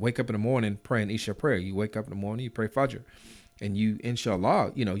 You don't wake up in the morning praying Isha prayer. You wake up in the morning, you pray Fajr, and you,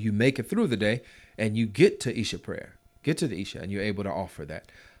 inshallah, you make it through the day, and you get to Isha prayer, get to the Isha, and you're able to offer that.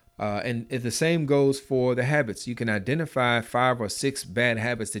 And if the same goes for the habits, you can identify 5 or 6 bad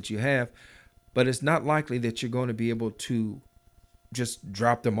habits that you have, but it's not likely that you're going to be able to just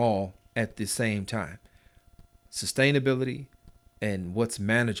drop them all at the same time. Sustainability and what's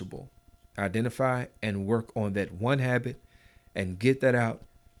manageable. Identify and work on that one habit and get that out,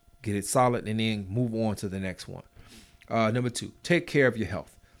 get it solid, and then move on to the next one. Number 2, take care of your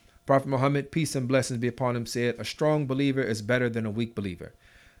health. Prophet Muhammad, peace and blessings be upon him, said, a strong believer is better than a weak believer.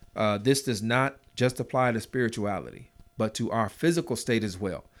 This does not just apply to spirituality, but to our physical state as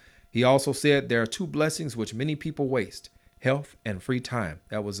well. He also said there are 2 blessings which many people waste: health and free time.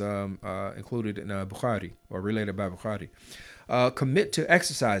 That was included in Bukhari, or related by Bukhari. Commit to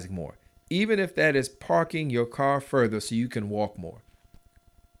exercising more, even if that is parking your car further so you can walk more.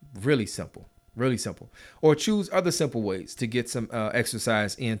 Really simple. Or choose other simple ways to get some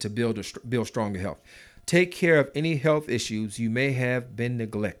exercise in to build stronger health. Take care of any health issues you may have been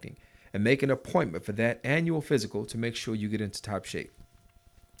neglecting, and make an appointment for that annual physical to make sure you get into top shape.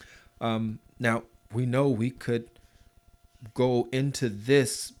 Now, we know we could go into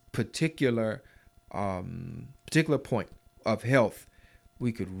this particular point of health.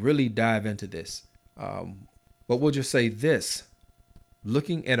 We could really dive into this. But we'll just say this: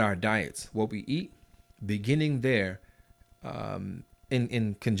 looking at our diets, what we eat, beginning there,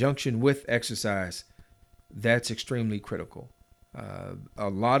 in conjunction with exercise, that's extremely critical. A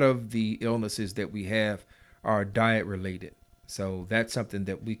lot of the illnesses that we have are diet related. So that's something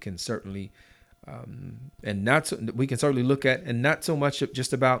that we can certainly look at, and not so much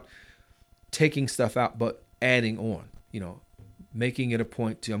just about taking stuff out, but adding on, making it a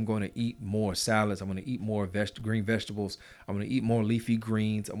point to, I'm going to eat more salads. I'm going to eat more green vegetables. I'm going to eat more leafy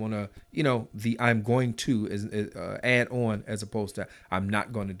greens. I'm going to, is add on, as opposed to I'm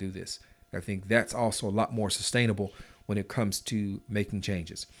not going to do this. I think that's also a lot more sustainable when it comes to making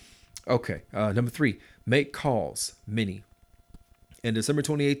changes. Okay. Number 3, make calls, many. In December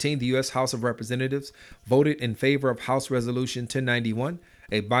 2018, the U.S. House of Representatives voted in favor of House Resolution 1091,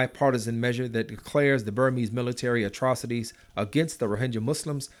 a bipartisan measure that declares the Burmese military atrocities against the Rohingya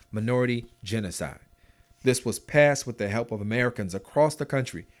Muslims minority genocide. This was passed with the help of Americans across the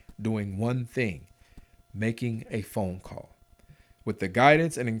country doing one thing: making a phone call. With the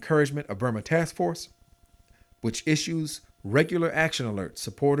guidance and encouragement of Burma Task Force, which issues regular action alerts,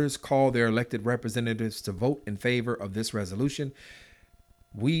 supporters call their elected representatives to vote in favor of this resolution.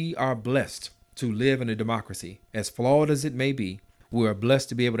 We are blessed to live in a democracy. As flawed as it may be, we are blessed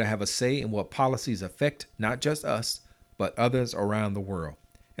to be able to have a say in what policies affect not just us, but others around the world.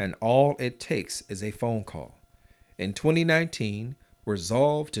 And all it takes is a phone call. In 2019,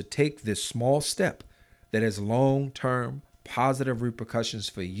 resolve to take this small step that has long-term positive repercussions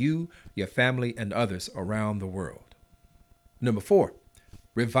for you, your family, and others around the world. Number 4,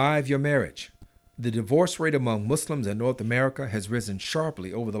 revive your marriage. The divorce rate among Muslims in North America has risen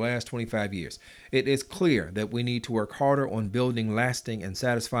sharply over the last 25 years. It is clear that we need to work harder on building lasting and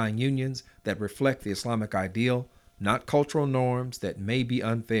satisfying unions that reflect the Islamic ideal, not cultural norms that may be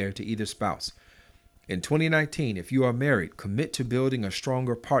unfair to either spouse. In 2019, if you are married, commit to building a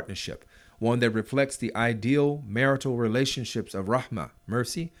stronger partnership, one that reflects the ideal marital relationships of rahmah,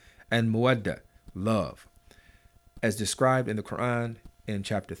 mercy, and muwadda, love, as described in the Quran in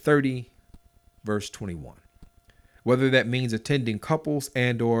chapter 30, verse 21. Whether that means attending couples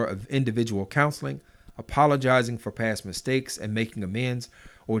and or individual counseling, apologizing for past mistakes and making amends,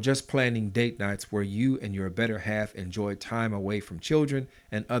 or just planning date nights where you and your better half enjoy time away from children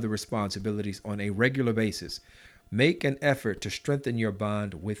and other responsibilities on a regular basis, make an effort to strengthen your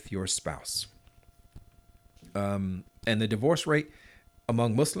bond with your spouse. And the divorce rate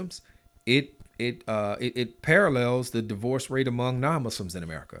among Muslims, it parallels the divorce rate among non-Muslims in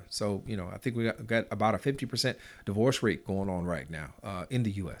America. So, I think we got about a 50% divorce rate going on right now in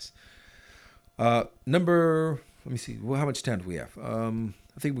the U.S. Let me see. Well, how much time do we have?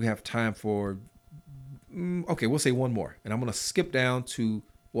 I think we have time for, okay, we'll say one more. And I'm going to skip down to,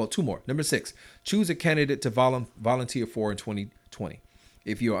 two more. Number 6, choose a candidate to volunteer for in 2020.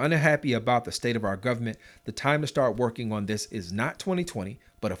 If you're unhappy about the state of our government, the time to start working on this is not 2020,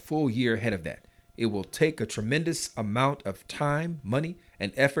 but a full year ahead of that. It will take a tremendous amount of time, money,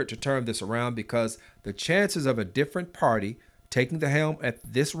 and effort to turn this around because the chances of a different party taking the helm at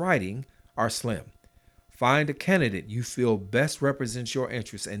this writing are slim. Find a candidate you feel best represents your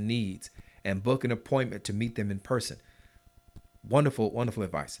interests and needs and book an appointment to meet them in person. Wonderful, wonderful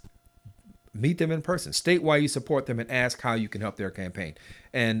advice. Meet them in person. State why you support them and ask how you can help their campaign.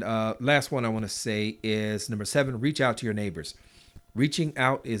 And last one I want to say is number 7, reach out to your neighbors. Reaching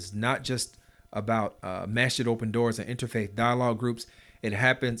out is not just about Masjid Open Doors and interfaith dialogue groups. It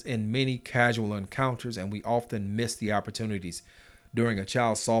happens in many casual encounters, and we often miss the opportunities during a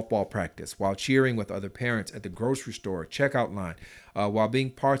child's softball practice, while cheering with other parents at the grocery store checkout line, while being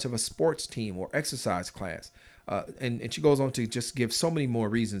parts of a sports team or exercise class. And she goes on to just give so many more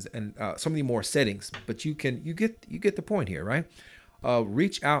reasons and so many more settings, but you get the point here, right?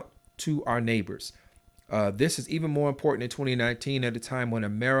 Reach out to our neighbors. This is even more important in 2019 at a time when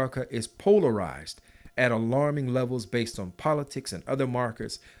America is polarized at alarming levels based on politics and other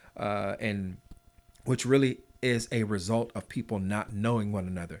markers, and which really is a result of people not knowing one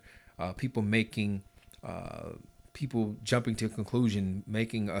another, people jumping to conclusion,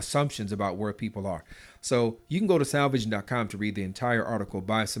 making assumptions about where people are. So you can go to salvision.com to read the entire article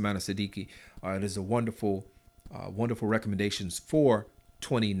by Samana Siddiqui. It is a wonderful recommendations for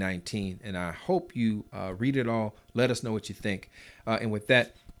 2019, and I hope you read it all. Let us know what you think. And with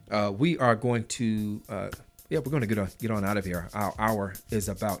that, we are going to we're going to get on out of here. Our hour is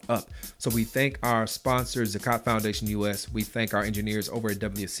about up. So we thank our sponsors, Zakat Foundation US. We thank our engineers over at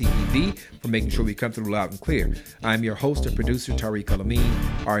WCEV for making sure we come through loud and clear. I'm your host and producer, Tariq Al-Amin.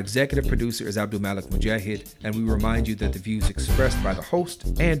 Our executive producer is Abdul Malik Mujahid. And we remind you that the views expressed by the host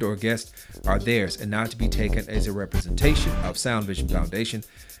and or guest are theirs and not to be taken as a representation of Sound Vision Foundation.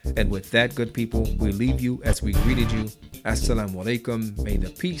 And with that, good people, we leave you as we greeted you. Assalamu alaikum. May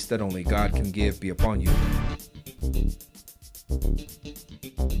the peace that only God can give be upon you.